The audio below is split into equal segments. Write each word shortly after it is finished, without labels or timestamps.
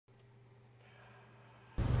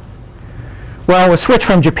Well, we'll switch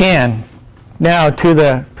from Japan now to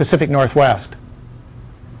the Pacific Northwest.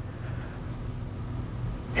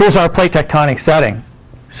 Here's our plate tectonic setting.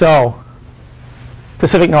 So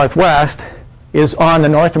Pacific Northwest is on the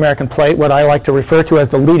North American plate, what I like to refer to as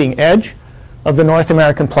the leading edge of the North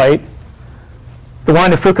American plate. The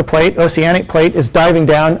Juan de Fuca plate, oceanic plate, is diving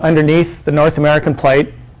down underneath the North American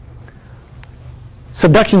plate.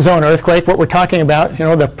 Subduction zone earthquake, what we're talking about,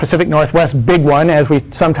 the Pacific Northwest big one, as we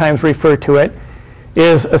sometimes refer to it,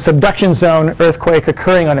 is a subduction zone earthquake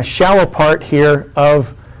occurring on a shallow part here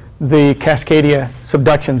of the Cascadia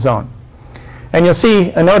subduction zone. And you'll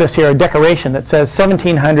see a notice here, a decoration that says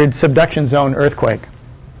 1700 subduction zone earthquake.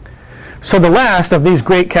 So the last of these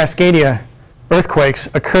great Cascadia earthquakes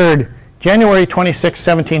occurred January 26,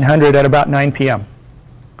 1700 at about 9 p.m.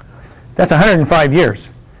 That's 105 years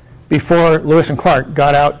before Lewis and Clark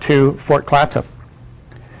got out to Fort Clatsop.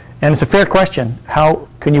 And it's a fair question. How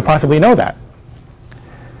can you possibly know that?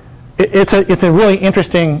 It's a really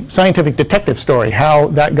interesting scientific detective story, how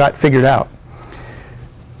that got figured out.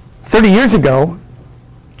 30 years ago,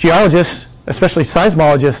 geologists, especially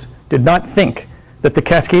seismologists, did not think that the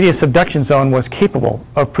Cascadia subduction zone was capable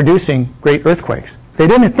of producing great earthquakes. They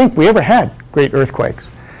didn't think we ever had great earthquakes.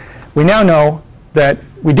 We now know that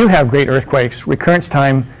we do have great earthquakes. Recurrence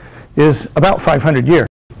time is about 500 years.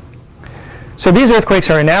 So these earthquakes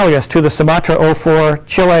are analogous to the Sumatra 04,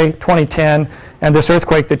 Chile 2010, and this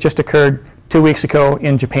earthquake that just occurred 2 weeks ago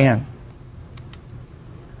in Japan.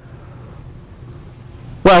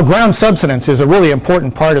 Well, ground subsidence is a really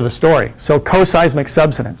important part of the story. So co-seismic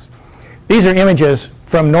subsidence. These are images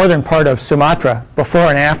from northern part of Sumatra before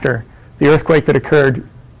and after the earthquake that occurred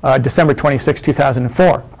December 26,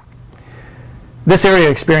 2004. This area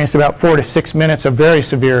experienced about 4 to 6 minutes of very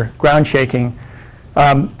severe ground shaking.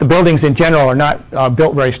 The buildings in general are not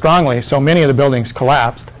built very strongly, so many of the buildings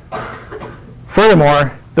collapsed.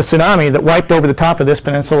 Furthermore, the tsunami that wiped over the top of this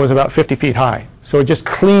peninsula was about 50 feet high, so it just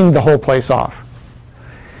cleaned the whole place off.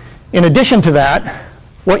 In addition to that,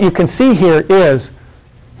 what you can see here is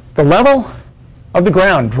the level of the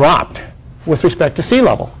ground dropped with respect to sea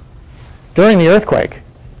level during the earthquake,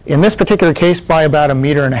 in this particular case by about 1.5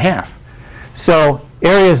 meters. So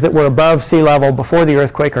areas that were above sea level before the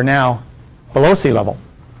earthquake are now below sea level.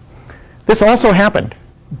 This also happened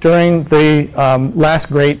during the last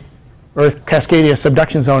great Cascadia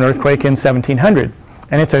subduction zone earthquake in 1700.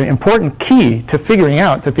 And it's an important key to figuring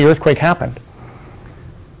out that the earthquake happened.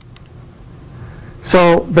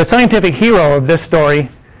 So the scientific hero of this story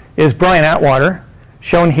is Brian Atwater,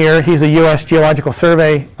 shown here. He's a U.S. Geological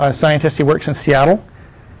Survey scientist. He works in Seattle.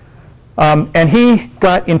 And he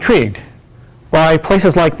got intrigued by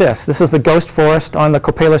places like this. This is the ghost forest on the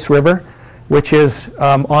Copalis River, which is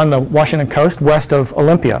on the Washington coast west of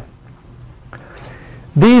Olympia.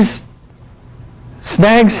 These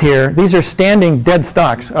snags here, these are standing dead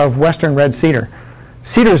stalks of western red cedar.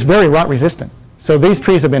 Cedar is very rot resistant. So these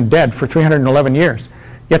trees have been dead for 311 years,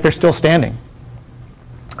 yet they're still standing.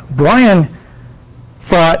 Brian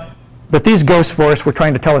thought that these ghost forests were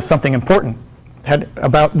trying to tell us something important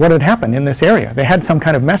about what had happened in this area. They had some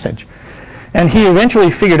kind of message. And he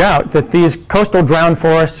eventually figured out that these coastal drowned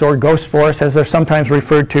forests, or ghost forests as they're sometimes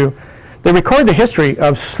referred to, they record the history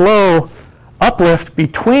of slow uplift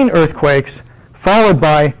between earthquakes followed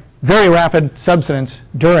by very rapid subsidence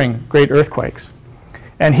during great earthquakes.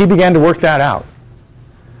 And he began to work that out.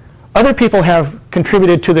 Other people have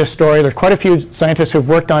contributed to this story. There's quite a few scientists who've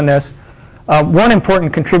worked on this. One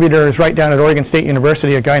important contributor is right down at Oregon State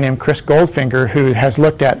University, a guy named Chris Goldfinger, who has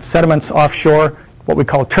looked at sediments offshore, what we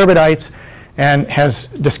call turbidites, and has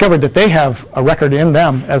discovered that they have a record in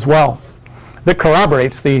them as well that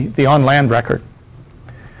corroborates the on-land record.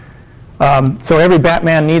 So every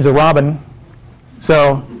Batman needs a Robin.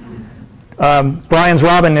 So Brian's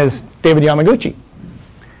Robin is David Yamaguchi.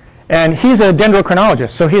 And he's a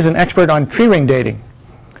dendrochronologist, so he's an expert on tree ring dating.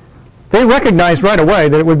 They recognized right away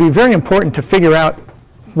that it would be very important to figure out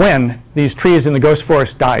when these trees in the ghost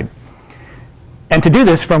forest died. And to do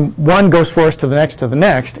this from one ghost forest to the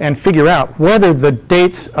next, and figure out whether the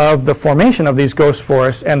dates of the formation of these ghost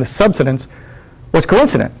forests and the subsidence was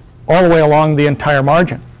coincident all the way along the entire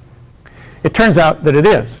margin. It turns out that it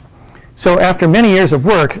is. So after many years of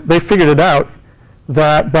work, they figured it out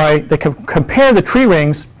that they could compare the tree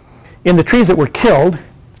rings in the trees that were killed,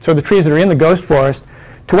 so the trees that are in the ghost forest,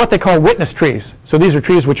 to what they call witness trees. So these are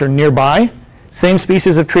trees which are nearby, same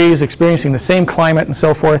species of trees, experiencing the same climate and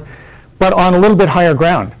so forth, but on a little bit higher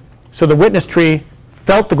ground. So the witness tree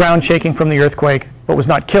felt the ground shaking from the earthquake, but was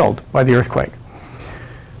not killed by the earthquake.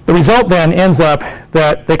 The result then ends up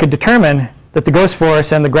that they could determine that the ghost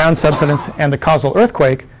forest and the ground subsidence and the causal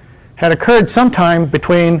earthquake had occurred sometime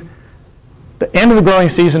between the end of the growing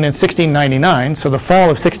season in 1699, so the fall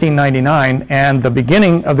of 1699, and the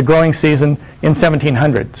beginning of the growing season in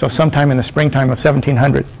 1700, so sometime in the springtime of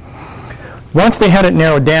 1700. Once they had it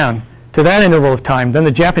narrowed down to that interval of time, then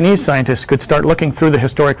the Japanese scientists could start looking through the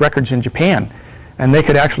historic records in Japan, and they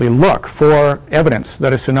could actually look for evidence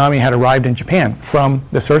that a tsunami had arrived in Japan from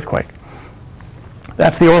this earthquake.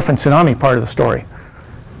 That's the orphan tsunami part of the story.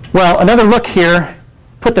 Well, another look here,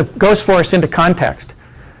 put the ghost force into context.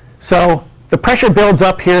 So the pressure builds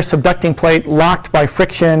up here, subducting plate locked by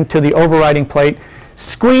friction to the overriding plate,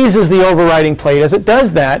 squeezes the overriding plate. As it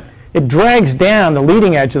does that, it drags down the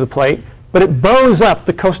leading edge of the plate, but it bows up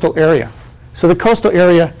the coastal area. So the coastal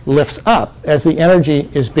area lifts up as the energy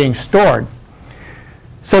is being stored.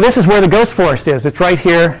 So this is where the ghost force is. It's right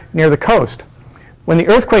here near the coast. When the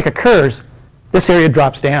earthquake occurs, this area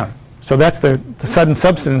drops down. So that's the sudden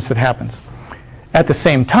subsidence that happens. At the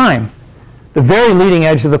same time, the very leading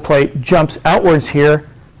edge of the plate jumps outwards here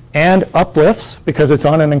and uplifts because it's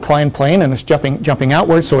on an inclined plane and it's jumping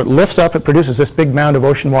outwards. So it lifts up, it produces this big mound of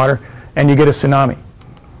ocean water, and you get a tsunami.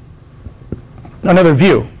 Another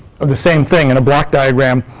view of the same thing in a block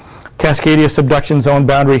diagram. Cascadia subduction zone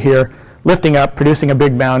boundary here, lifting up, producing a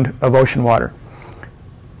big mound of ocean water.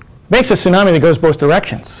 Makes a tsunami that goes both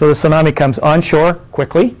directions. So the tsunami comes onshore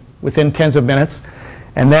quickly, within tens of minutes,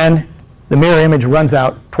 and then the mirror image runs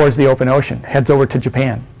out towards the open ocean, heads over to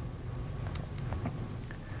Japan.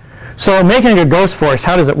 So making a ghost force,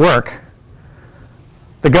 how does it work?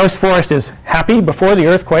 The ghost force is happy before the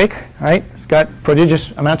earthquake, right? It's got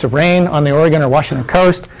prodigious amounts of rain on the Oregon or Washington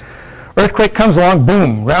coast. Earthquake comes along,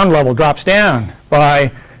 boom, ground level drops down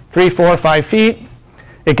by 3, 4, 5 feet.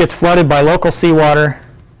 It gets flooded by local seawater.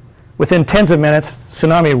 Within tens of minutes,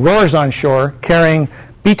 tsunami roars on shore, carrying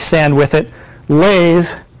beach sand with it,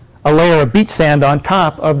 lays a layer of beach sand on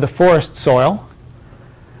top of the forest soil,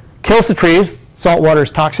 kills the trees. Salt water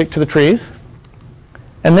is toxic to the trees.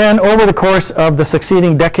 And then over the course of the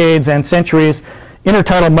succeeding decades and centuries,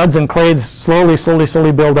 intertidal muds and clays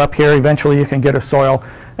slowly build up here. Eventually you can get a soil,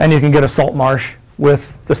 and you can get a salt marsh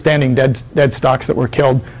with the standing dead stalks that were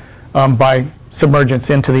killed by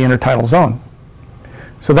submergence into the intertidal zone.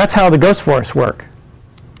 So that's how the ghost forests work.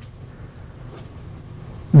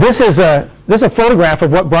 This is a photograph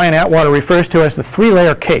of what Brian Atwater refers to as the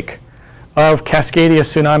 3-layer cake of Cascadia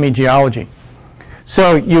tsunami geology.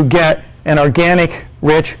 So you get an organic,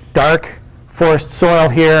 rich, dark forest soil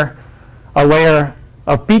here, a layer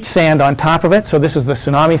of beach sand on top of it, so this is the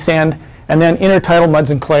tsunami sand, and then intertidal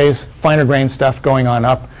muds and clays, finer grained stuff going on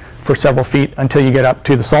up for several feet until you get up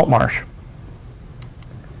to the salt marsh.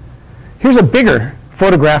 Here's a bigger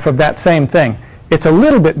photograph of that same thing. It's a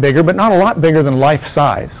little bit bigger, but not a lot bigger than life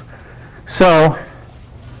size. So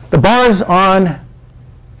the bars on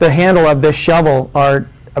the handle of this shovel are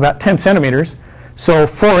about 10 centimeters, so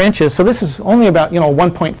 4 inches. So this is only about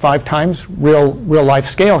 1.5 times real life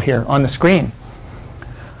scale here on the screen.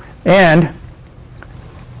 And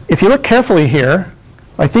if you look carefully here,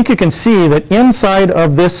 I think you can see that inside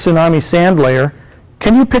of this tsunami sand layer,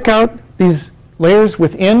 can you pick out these layers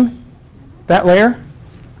within that layer?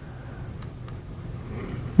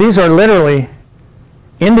 These are literally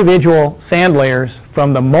individual sand layers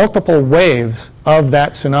from the multiple waves of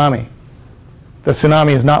that tsunami. The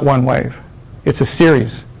tsunami is not one wave. It's a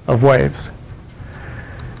series of waves.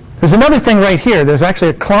 There's another thing right here. There's actually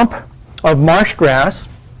a clump of marsh grass.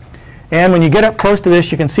 And when you get up close to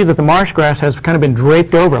this, you can see that the marsh grass has kind of been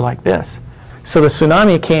draped over like this. So the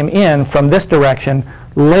tsunami came in from this direction,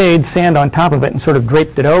 laid sand on top of it, and sort of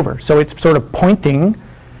draped it over. So it's sort of pointing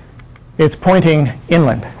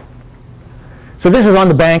inland. So this is on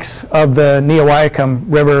the banks of the Neowayakam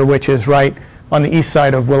River, which is right on the east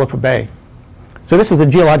side of Willapa Bay. So this is a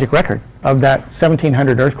geologic record of that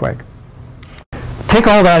 1700 earthquake. Take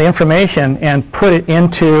all that information and put it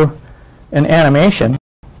into an animation.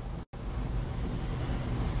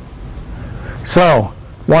 So,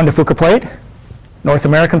 Juan de Fuca plate, North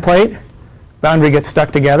American plate, boundary gets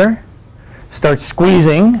stuck together, starts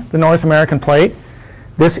squeezing the North American plate.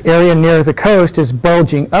 This area near the coast is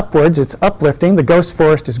bulging upwards, it's uplifting, the ghost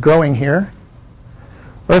forest is growing here.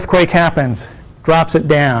 Earthquake happens, drops it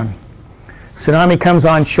down. Tsunami comes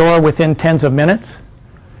on shore within tens of minutes.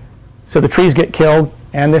 So the trees get killed,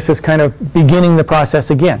 and this is kind of beginning the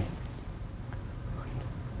process again.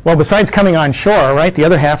 Well, besides coming on shore, right, the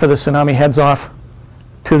other half of the tsunami heads off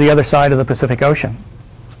to the other side of the Pacific Ocean.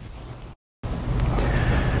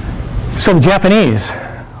 So the Japanese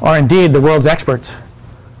are indeed the world's experts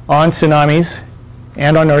on tsunamis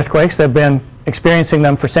and on earthquakes. They've been experiencing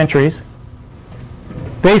them for centuries.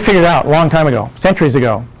 They figured out a long time ago, centuries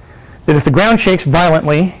ago, that if the ground shakes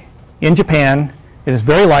violently in Japan, it is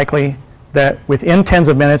very likely that within tens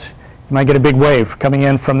of minutes you might get a big wave coming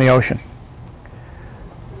in from the ocean.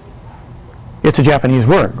 It's a Japanese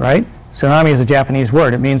word, right? Tsunami is a Japanese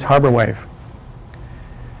word. It means harbor wave.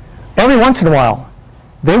 Every once in a while,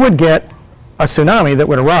 they would get a tsunami that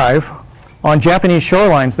would arrive on Japanese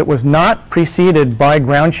shorelines that was not preceded by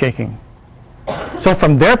ground shaking. So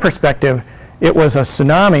from their perspective, it was a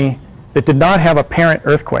tsunami that did not have a parent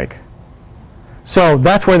earthquake. So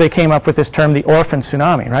that's where they came up with this term, the orphan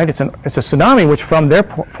tsunami, right? It's a tsunami which, from their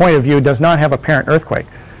point of view, does not have a parent earthquake.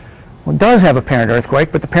 Well, it does have a parent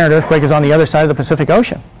earthquake, but the parent earthquake is on the other side of the Pacific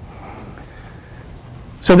Ocean.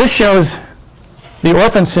 So this shows the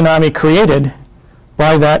orphan tsunami created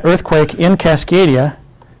by that earthquake in Cascadia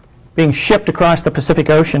being shipped across the Pacific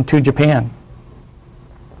Ocean to Japan.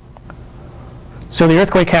 So the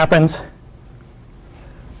earthquake happens,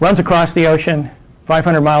 runs across the ocean,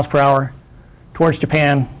 500 miles per hour, towards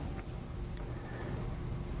Japan.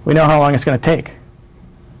 We know how long it's going to take.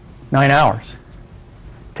 9 hours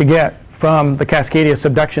to get from the Cascadia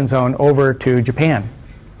subduction zone over to Japan.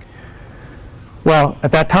 Well,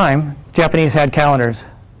 at that time, Japanese had calendars.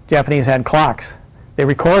 Japanese had clocks. They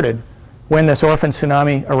recorded when this orphan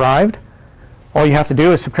tsunami arrived. All you have to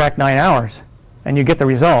do is subtract 9 hours, and you get the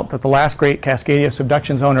result that the last great Cascadia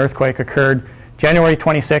subduction zone earthquake occurred January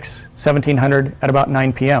 26, 1700 at about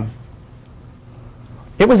 9 p.m.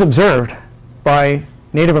 It was observed by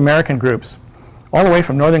Native American groups all the way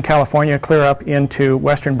from Northern California clear up into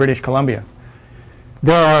Western British Columbia.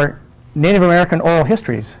 There are Native American oral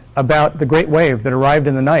histories about the great wave that arrived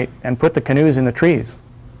in the night and put the canoes in the trees.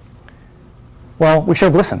 Well, we should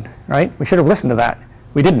have listened, right? We should have listened to that.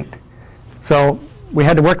 We didn't. So we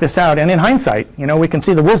had to work this out. And in hindsight, you know, we can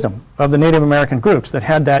see the wisdom of the Native American groups that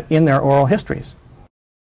had that in their oral histories.